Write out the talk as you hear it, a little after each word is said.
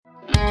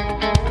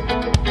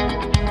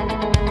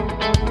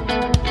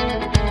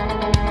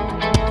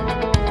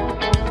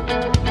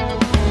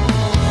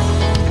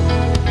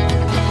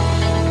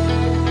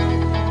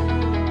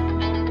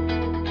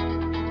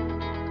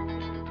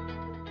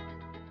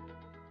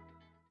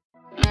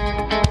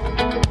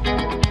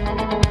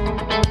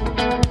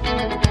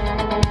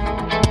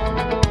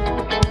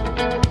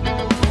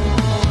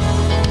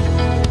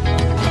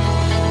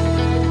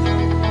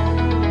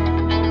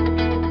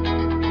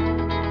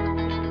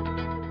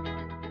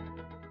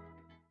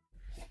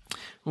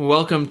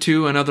Welcome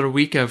to another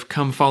week of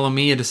Come Follow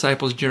Me, a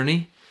Disciple's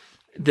Journey.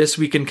 This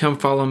week in Come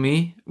Follow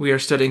Me, we are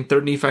studying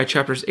 3 Nephi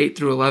chapters 8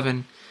 through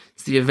 11.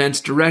 It's the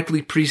events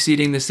directly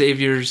preceding the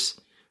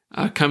Savior's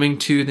coming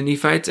to the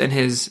Nephites and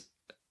his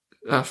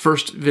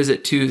first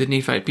visit to the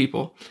Nephite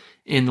people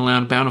in the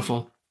land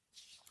Bountiful.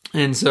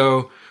 And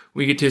so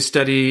we get to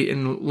study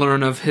and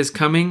learn of his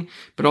coming,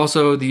 but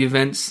also the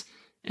events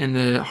and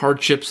the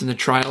hardships and the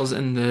trials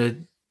and the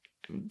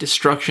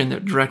destruction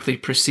that directly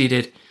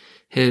preceded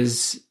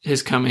his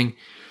coming.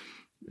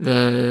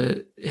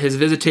 His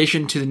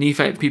visitation to the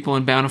Nephite people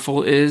in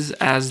Bountiful is,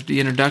 as the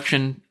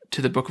introduction to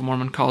the Book of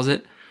Mormon calls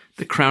it,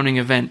 the crowning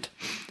event.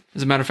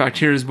 As a matter of fact,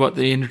 here is what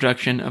the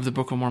introduction of the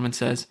Book of Mormon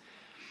says.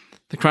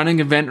 The crowning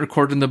event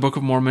recorded in the Book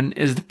of Mormon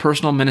is the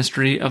personal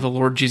ministry of the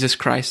Lord Jesus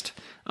Christ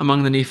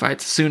among the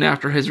Nephites soon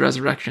after his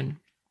resurrection,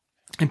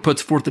 and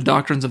puts forth the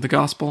doctrines of the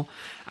gospel,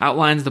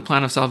 outlines the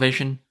plan of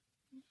salvation,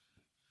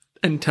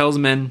 and tells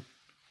men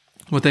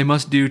what they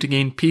must do to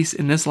gain peace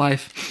in this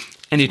life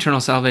and eternal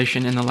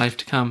salvation in the life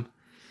to come.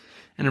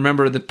 And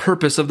remember, the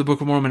purpose of the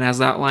Book of Mormon, as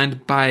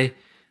outlined by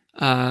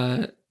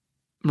Moroni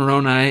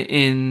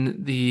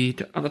on the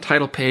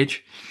title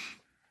page,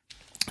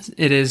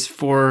 it is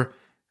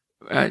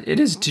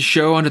to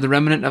show unto the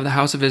remnant of the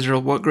house of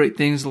Israel what great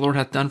things the Lord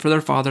hath done for their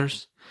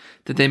fathers,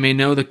 that they may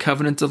know the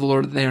covenants of the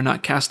Lord, that they are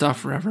not cast off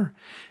forever,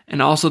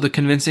 and also the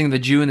convincing the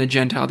Jew and the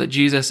Gentile that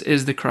Jesus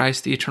is the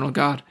Christ, the eternal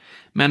God,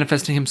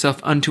 manifesting himself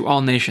unto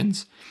all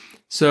nations.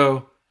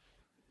 So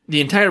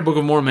the entire Book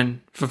of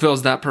Mormon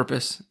fulfills that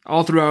purpose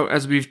all throughout,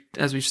 as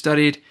we've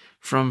studied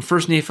from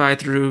 1 Nephi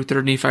through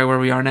 3 Nephi, where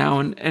we are now,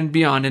 and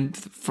beyond, and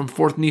from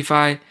 4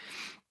 Nephi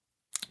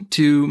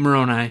to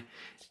Moroni.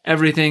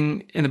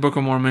 Everything in the Book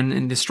of Mormon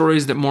and the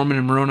stories that Mormon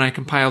and Moroni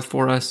compiled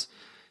for us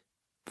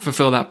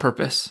fulfill that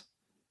purpose.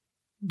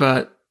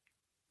 But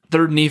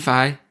 3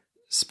 Nephi,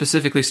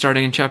 specifically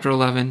starting in chapter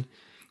 11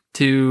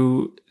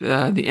 to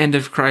the end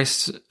of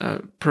Christ's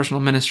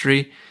personal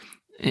ministry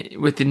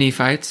with the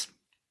Nephites,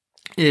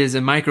 is a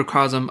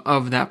microcosm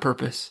of that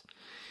purpose.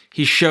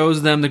 He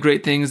shows them the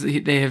great things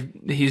that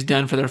he's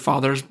done for their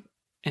fathers,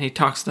 and he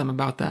talks to them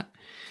about that.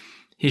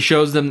 He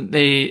shows them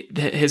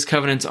his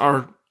covenants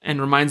are,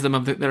 and reminds them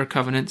of their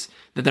covenants,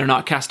 that they're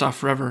not cast off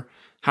forever.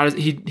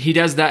 He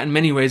does that in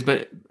many ways,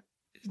 but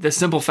the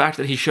simple fact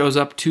that he shows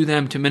up to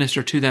them to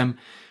minister to them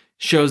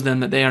shows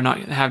them that they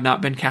have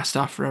not been cast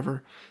off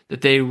forever,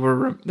 that they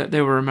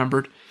were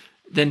remembered.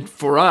 Then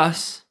for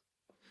us,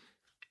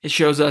 it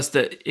shows us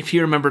that if he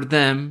remembered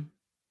them,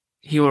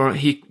 he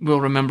will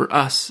remember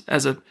us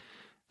as a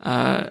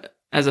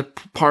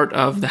part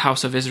of the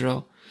house of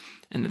Israel,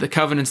 and the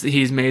covenants that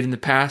he's made in the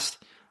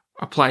past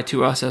apply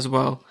to us as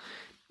well.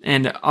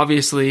 And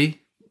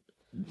obviously,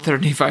 3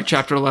 Nephi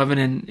chapter 11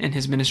 and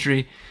his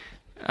ministry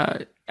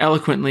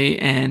eloquently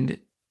and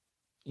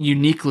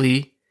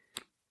uniquely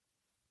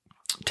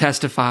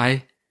testify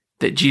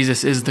that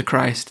Jesus is the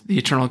Christ, the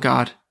eternal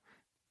God.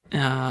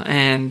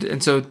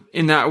 And so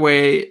in that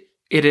way,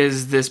 it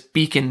is this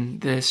beacon,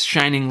 this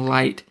shining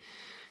light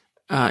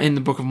in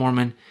the Book of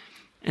Mormon.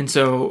 And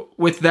so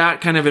with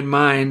that kind of in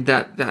mind,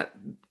 that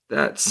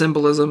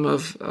symbolism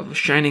of a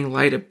shining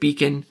light, a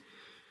beacon,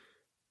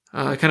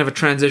 kind of a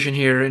transition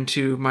here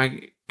into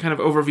my kind of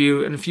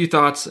overview and a few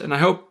thoughts. And I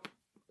hope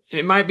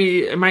it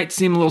might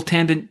seem a little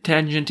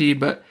tangenty,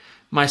 but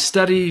my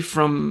study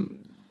from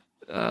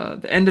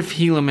the end of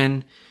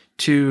Helaman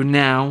to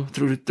now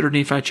through 3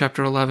 Nephi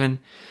chapter 11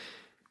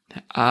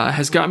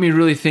 has got me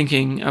really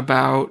thinking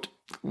about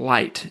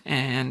light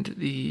and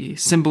the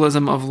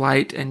symbolism of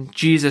light and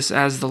Jesus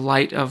as the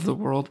light of the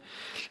world.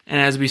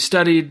 And as we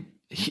studied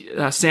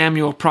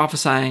Samuel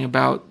prophesying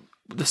about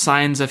the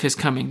signs of his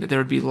coming, that there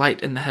would be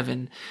light in the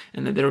heaven,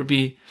 and that there would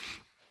be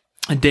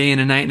a day and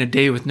a night and a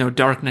day with no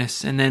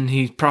darkness. And then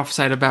he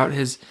prophesied about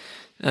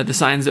the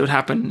signs that would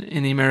happen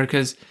in the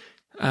Americas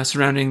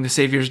surrounding the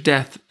Savior's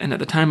death and at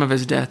the time of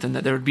his death, and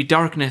that there would be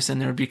darkness and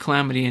there would be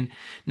calamity. And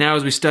now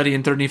as we study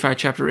in 3 Nephi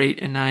chapter 8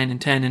 and 9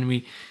 and 10, and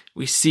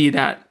we see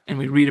that and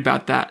we read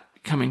about that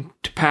coming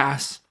to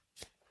pass,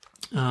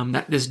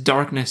 that this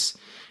darkness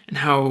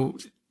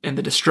and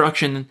the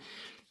destruction,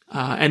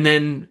 and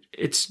then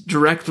it's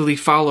directly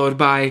followed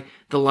by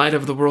the light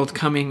of the world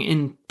coming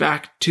in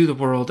back to the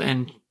world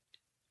and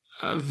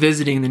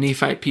visiting the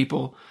Nephite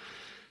people.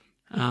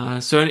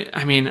 So,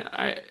 I mean,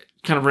 I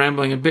kind of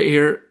rambling a bit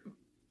here,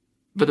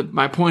 but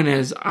my point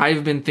is,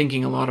 I've been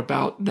thinking a lot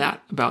about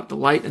that, about the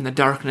light and the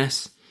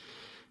darkness,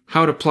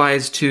 how it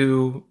applies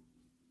to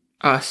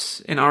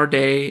us in our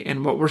day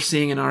and what we're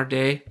seeing in our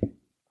day.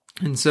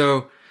 And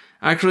so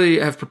I actually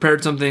have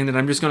prepared something that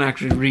I'm just going to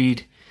actually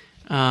read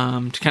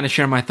to kind of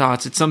share my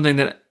thoughts. It's something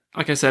that,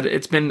 like I said,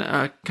 it's been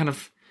kind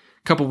of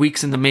a couple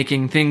weeks in the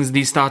making.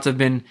 These thoughts have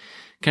been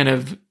kind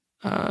of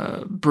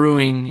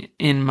brewing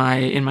in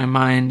my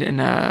mind, and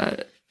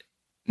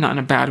not in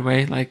a bad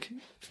way, like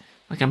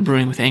I'm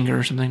brewing with anger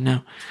or something.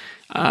 No,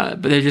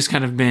 but they've just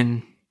kind of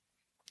been,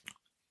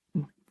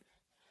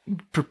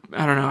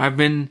 I don't know. I've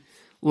been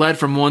led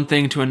from one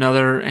thing to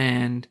another,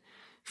 and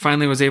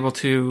finally was able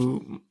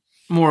to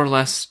more or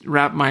less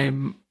wrap my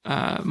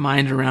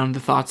mind around the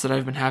thoughts that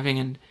I've been having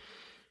and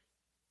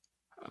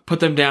put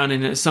them down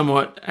in a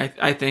somewhat,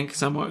 I think,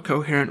 somewhat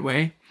coherent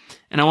way.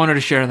 And I wanted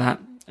to share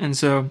that. And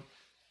so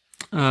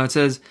it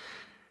says,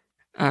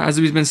 as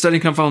we've been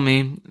studying Come Follow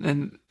Me,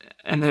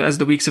 and as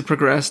the weeks have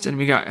progressed and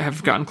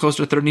have gotten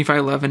closer to 3 Nephi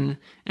 11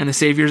 and the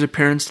Savior's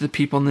appearance to the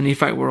people in the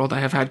Nephite world, I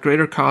have had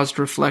greater cause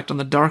to reflect on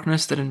the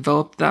darkness that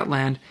enveloped that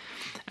land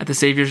at the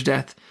Savior's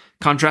death,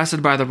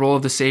 contrasted by the role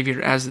of the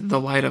Savior as the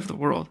light of the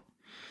world.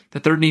 The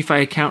 3rd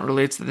Nephi account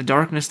relates that the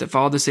darkness that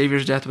followed the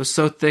Savior's death was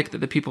so thick that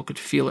the people could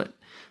feel it.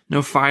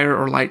 No fire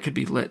or light could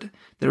be lit.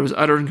 There was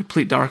utter and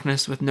complete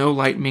darkness with no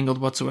light mingled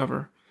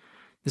whatsoever.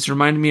 This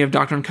reminded me of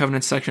Doctrine and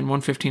Covenants section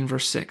 115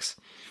 verse 6.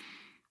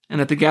 And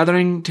that the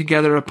gathering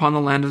together upon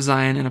the land of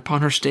Zion and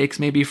upon her stakes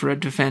may be for a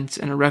defense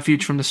and a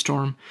refuge from the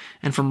storm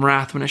and from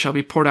wrath when it shall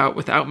be poured out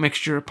without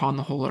mixture upon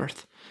the whole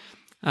earth.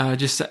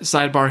 Just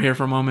sidebar here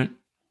for a moment.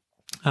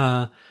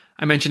 I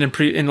mentioned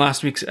in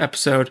last week's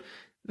episode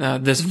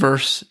this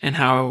verse and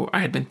how I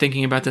had been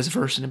thinking about this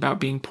verse and about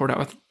being poured out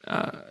with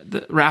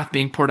the wrath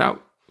being poured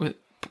out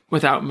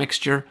without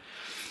mixture.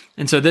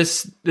 And so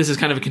this is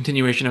kind of a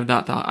continuation of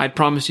that thought. I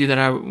promised you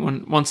that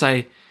once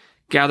I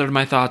gathered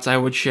my thoughts, I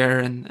would share,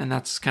 and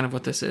that's kind of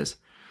what this is.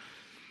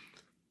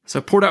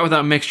 So poured out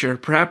without mixture.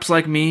 Perhaps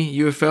like me,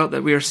 you have felt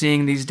that we are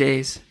seeing these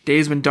days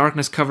when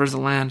darkness covers the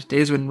land,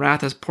 days when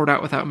wrath is poured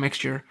out without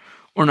mixture,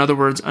 or in other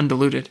words,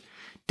 undiluted.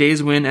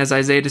 Days when, as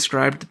Isaiah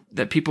described,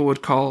 that people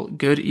would call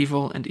good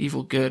evil and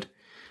evil good.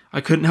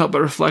 I couldn't help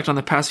but reflect on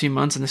the past few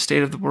months and the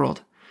state of the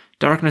world.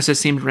 Darkness has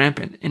seemed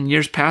rampant. In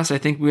years past, I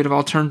think we would have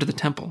all turned to the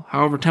temple.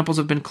 However, temples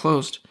have been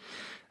closed.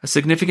 A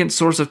significant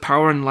source of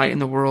power and light in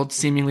the world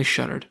seemingly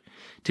shuttered.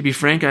 To be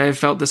frank, I have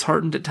felt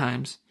disheartened at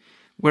times.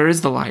 Where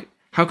is the light?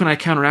 How can I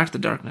counteract the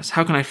darkness?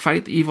 How can I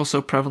fight the evil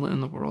so prevalent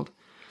in the world?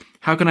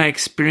 How can I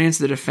experience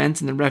the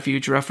defense and the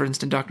refuge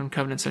referenced in Doctrine and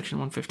Covenants section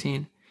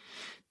 115?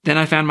 Then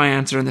I found my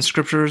answer in the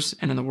scriptures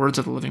and in the words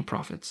of the living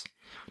prophets.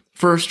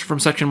 First, from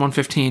section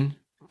 115,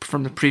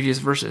 from the previous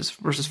verses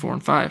 4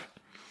 and 5.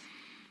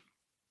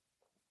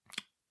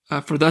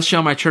 For thus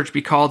shall my church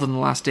be called in the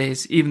last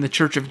days, even the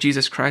church of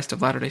Jesus Christ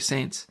of Latter-day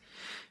Saints.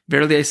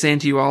 Verily I say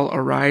unto you all,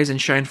 arise and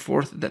shine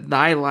forth, that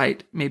thy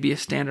light may be a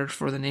standard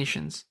for the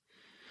nations.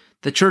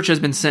 The church has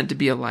been sent to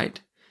be a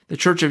light. The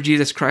church of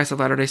Jesus Christ of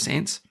Latter-day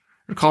Saints.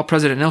 Recall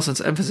President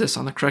Nelson's emphasis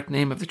on the correct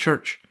name of the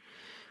church.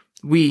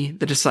 We,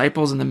 the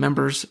disciples and the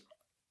members,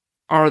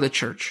 are the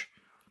church.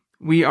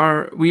 We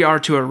are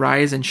to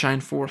arise and shine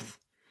forth.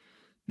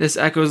 This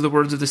echoes the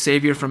words of the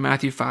Savior from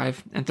Matthew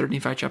 5 and 3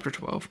 Nephi chapter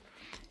 12.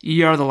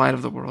 Ye are the light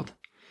of the world.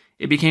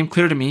 It became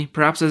clear to me,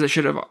 perhaps as it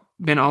should have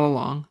been all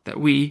along, that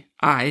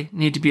I,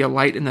 need to be a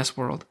light in this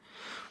world.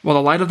 While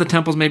the light of the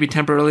temples may be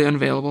temporarily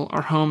unavailable,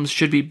 our homes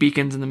should be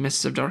beacons in the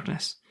midst of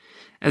darkness.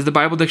 As the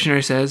Bible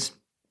Dictionary says,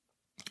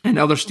 and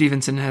Elder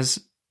Stevenson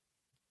has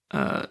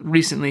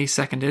recently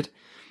seconded,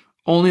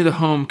 only the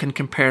home can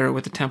compare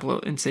with the temple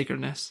in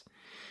sacredness.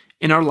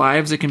 In our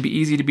lives, it can be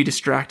easy to be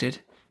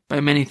distracted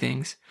by many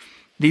things.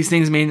 These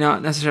things may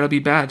not necessarily be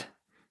bad.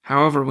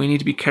 However, we need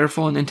to be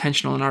careful and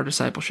intentional in our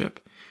discipleship.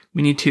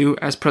 We need to,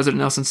 as President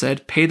Nelson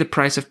said, pay the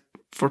price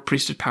for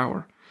priesthood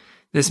power.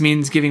 This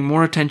means giving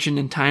more attention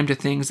and time to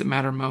things that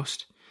matter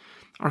most.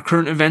 Are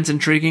current events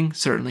intriguing?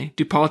 Certainly.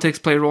 Do politics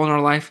play a role in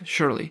our life?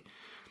 Surely.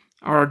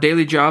 Are our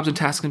daily jobs and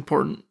tasks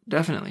important?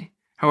 Definitely.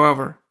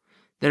 However,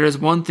 there is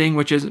one thing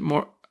which is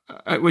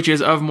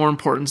of more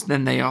importance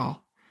than they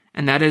all,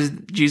 and that is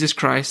Jesus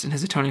Christ and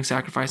his atoning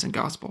sacrifice and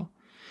gospel.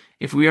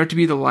 If we are to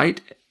be the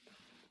light,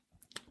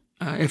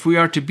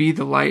 and to be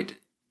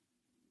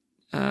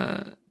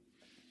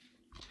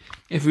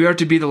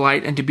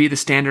the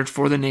standard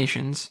for the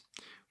nations,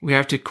 we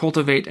have to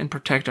cultivate and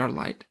protect our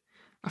light.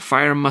 A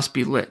fire must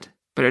be lit,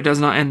 but it does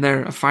not end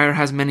there. A fire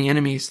has many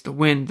enemies. The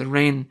wind, the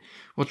rain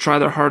will try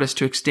their hardest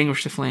to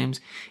extinguish the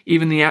flames.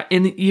 Even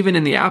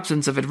in the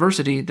absence of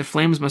adversity, the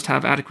flames must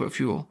have adequate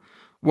fuel.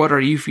 What are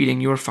you feeding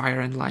your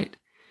fire and light?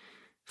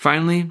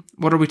 Finally,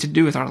 what are we to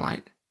do with our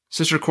light?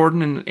 Sister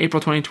Corden in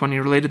April 2020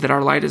 related that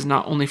our light is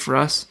not only for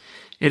us,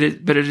 but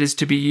it is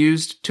to be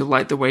used to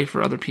light the way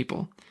for other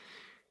people.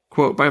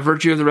 Quote, by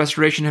virtue of the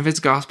restoration of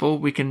his gospel,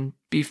 we can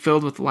be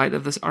filled with the light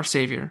of our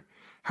Savior.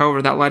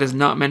 However, that light is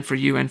not meant for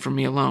you and for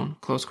me alone.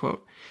 Close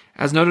quote.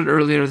 As noted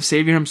earlier, the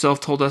Savior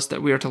himself told us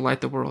that we are to light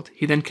the world.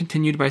 He then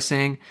continued by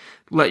saying,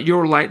 let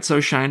your light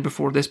so shine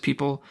before this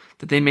people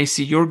that they may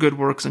see your good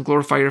works and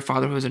glorify your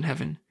Father who is in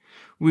heaven.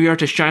 We are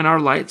to shine our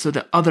light so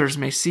that others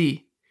may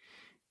see.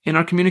 In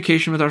our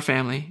communication with our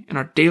family, in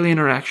our daily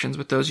interactions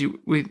with those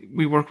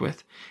we work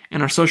with,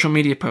 and our social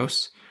media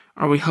posts,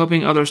 are we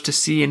helping others to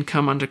see and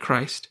come unto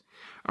Christ?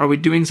 Are we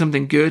doing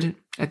something good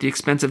at the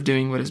expense of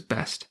doing what is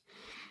best?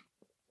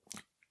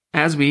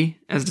 As we,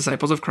 as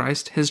disciples of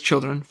Christ, his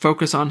children,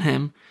 focus on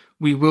him,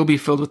 we will be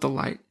filled with the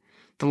light.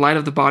 The light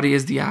of the body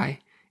is the eye.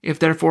 If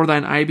therefore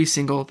thine eye be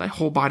single, thy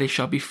whole body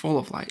shall be full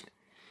of light.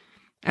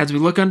 As we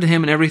look unto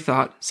him in every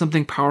thought,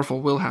 something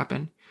powerful will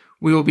happen.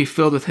 We will be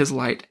filled with his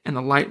light, and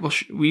the light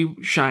we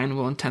shine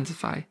will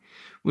intensify.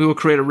 We will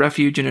create a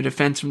refuge and a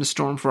defense from the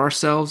storm for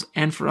ourselves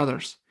and for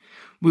others.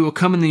 We will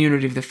come in the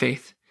unity of the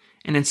faith,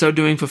 and in so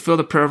doing fulfill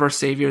the prayer of our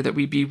Savior that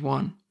we be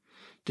one.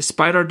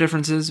 Despite our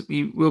differences,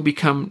 we will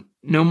become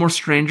no more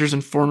strangers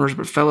and foreigners,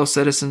 but fellow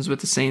citizens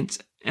with the saints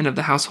and of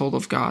the household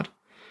of God.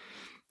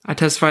 I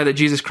testify that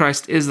Jesus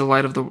Christ is the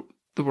light of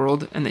the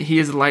world, and that he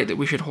is the light that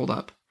we should hold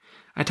up.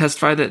 I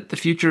testify that the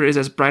future is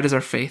as bright as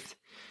our faith.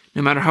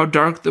 No matter how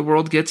dark the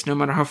world gets, no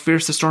matter how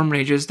fierce the storm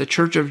rages, the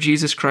Church of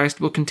Jesus Christ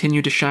will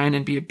continue to shine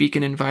and be a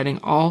beacon inviting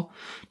all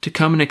to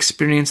come and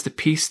experience the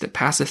peace that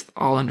passeth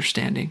all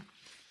understanding.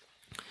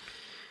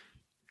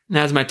 And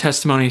that's my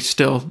testimony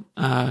still,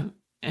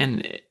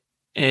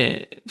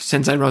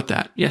 since I wrote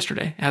that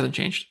yesterday. It hasn't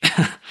changed.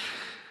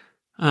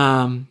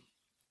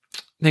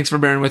 Thanks for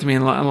bearing with me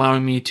and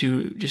allowing me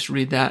to just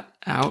read that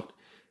out.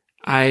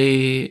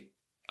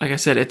 Like I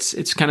said,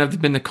 it's kind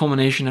of been the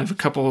culmination of a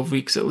couple of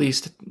weeks, at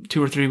least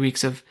 2 or 3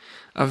 weeks of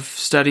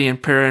study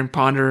and prayer and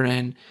ponder.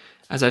 And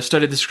as I've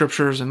studied the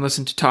scriptures and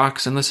listened to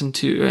talks and listened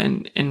to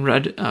and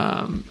read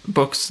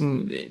books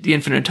and the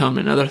Infinite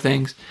Atonement and other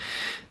things,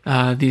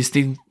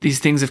 these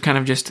things have kind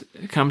of just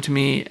come to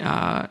me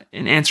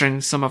in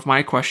answering some of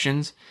my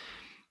questions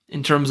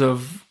in terms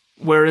of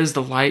where is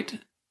the light.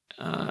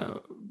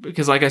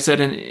 Because like I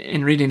said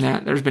in reading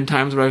that, there's been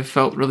times where I've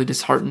felt really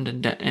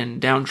disheartened and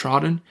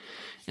downtrodden,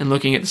 and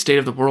looking at the state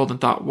of the world and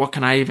thought, what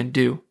can I even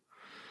do?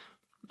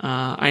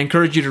 I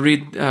encourage you to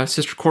read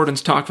Sister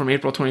Cordon's talk from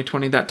April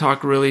 2020. That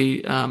talk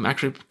really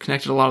actually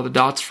connected a lot of the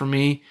dots for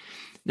me.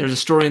 There's a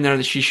story in there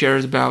that she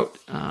shares about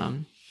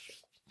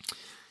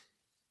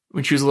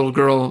when she was a little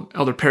girl,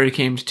 Elder Perry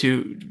came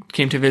to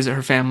visit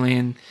her family,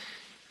 and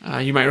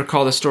you might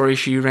recall the story.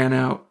 She ran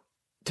out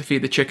to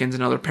feed the chickens,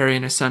 and Elder Perry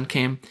and his son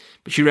came,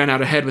 but she ran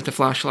out ahead with the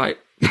flashlight,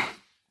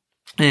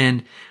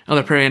 and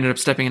Elder Perry ended up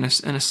stepping in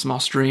a small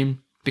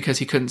stream because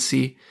he couldn't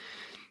see.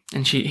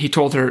 And he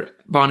told her,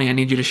 Bonnie, I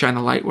need you to shine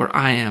the light where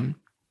I am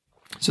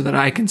so that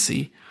I can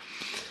see.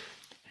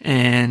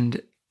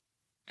 And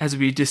as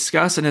we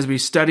discuss and as we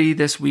study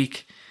this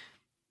week,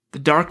 the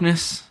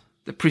darkness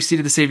that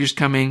preceded the Savior's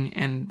coming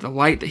and the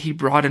light that he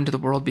brought into the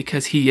world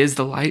because he is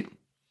the light,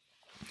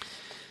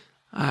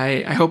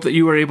 I hope that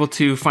you are able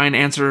to find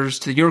answers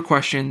to your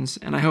questions,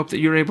 and I hope that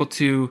you're able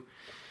to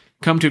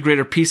come to a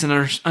greater peace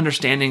and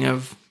understanding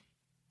of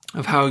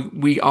how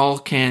we all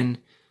can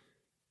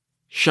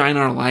shine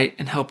our light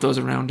and help those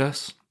around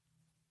us.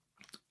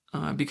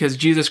 Because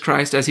Jesus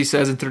Christ, as he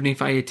says in 3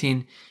 Nephi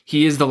 18,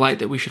 he is the light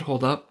that we should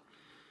hold up.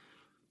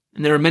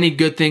 And there are many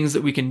good things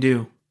that we can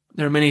do.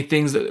 There are many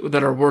things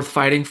that are worth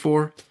fighting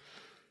for.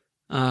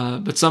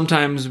 But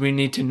sometimes we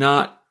need to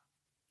not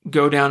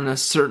go down a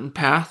certain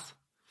path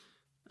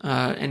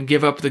and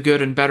give up the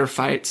good and better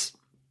fights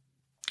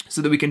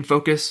so that we can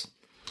focus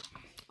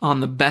on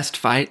the best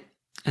fight,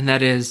 and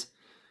that is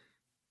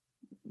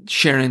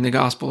sharing the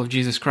gospel of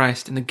Jesus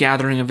Christ and the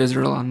gathering of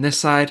Israel on this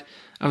side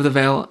of the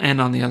veil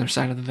and on the other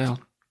side of the veil.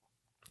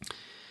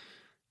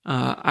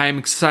 I am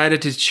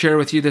excited to share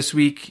with you this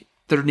week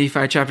 3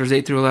 Nephi chapters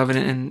 8 through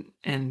 11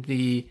 and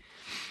the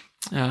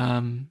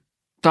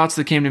thoughts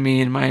that came to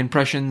me and my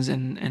impressions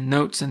and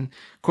notes and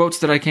quotes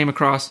that I came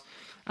across.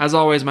 As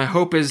always, my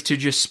hope is to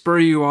just spur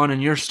you on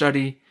in your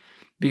study,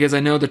 because I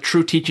know the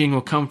true teaching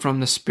will come from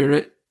the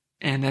Spirit.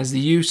 And as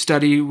you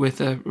study with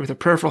a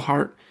prayerful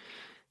heart,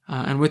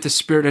 and with the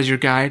Spirit as your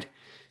guide,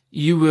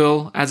 you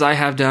will, as I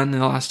have done in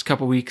the last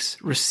couple weeks,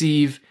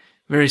 receive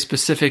very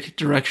specific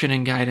direction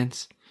and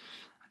guidance.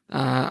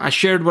 I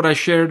shared what I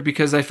shared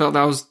because I felt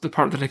that was the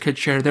part that I could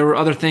share. There were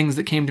other things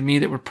that came to me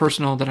that were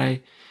personal that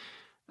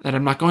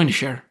I'm not going to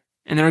share,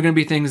 and there are going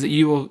to be things that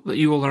you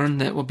will learn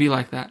that will be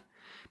like that.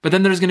 But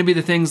then there's going to be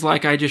the things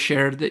like I just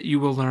shared that you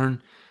will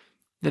learn,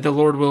 that the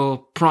Lord will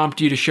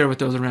prompt you to share with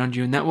those around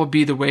you, and that will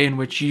be the way in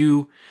which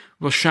you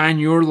will shine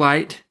your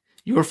light,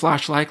 your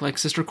flashlight, like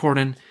Sister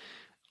Cordon,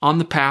 on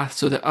the path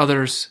so that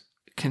others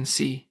can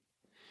see.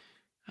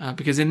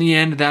 Because in the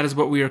end, that is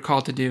what we are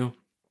called to do.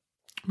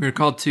 We are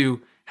called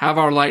to have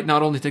our light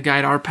not only to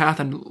guide our path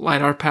and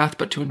light our path,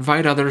 but to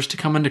invite others to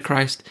come into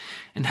Christ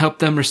and help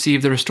them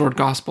receive the restored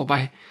gospel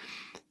by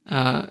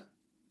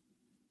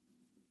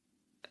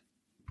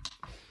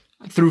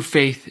through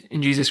faith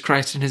in Jesus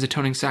Christ and his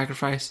atoning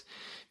sacrifice,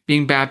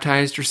 being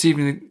baptized,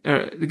 receiving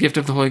the gift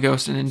of the Holy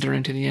Ghost, and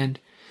enduring to the end.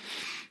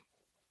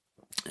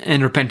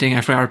 And repenting,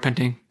 I forgot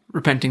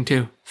repenting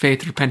too.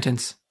 Faith,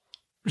 repentance,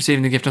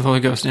 receiving the gift of the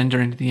Holy Ghost, and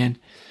enduring to the end.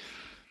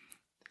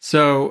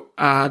 So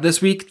this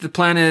week, the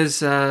plan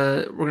is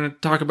we're going to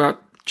talk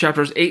about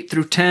chapters 8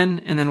 through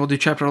 10, and then we'll do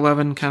chapter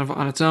 11 kind of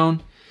on its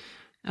own.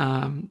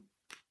 I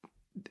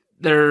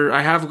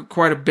have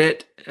quite a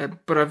bit,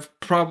 but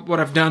what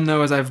I've done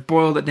though is I've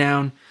boiled it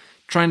down,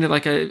 trying to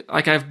like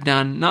I've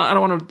done. I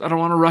don't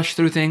want to rush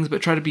through things,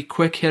 but try to be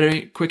quick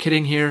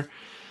hitting here,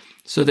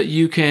 so that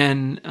you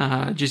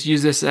can just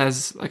use this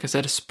as, like I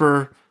said,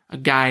 a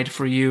guide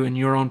for you in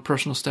your own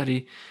personal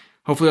study.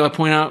 Hopefully I'll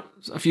point out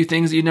a few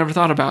things that you never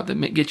thought about that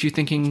may get you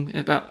thinking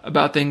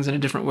about things in a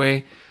different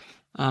way,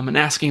 and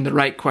asking the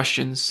right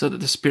questions so that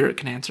the Spirit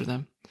can answer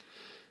them.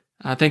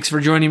 Thanks for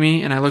joining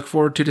me, and I look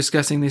forward to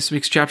discussing this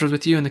week's chapters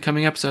with you in the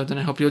coming episodes, and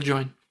I hope you'll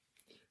join.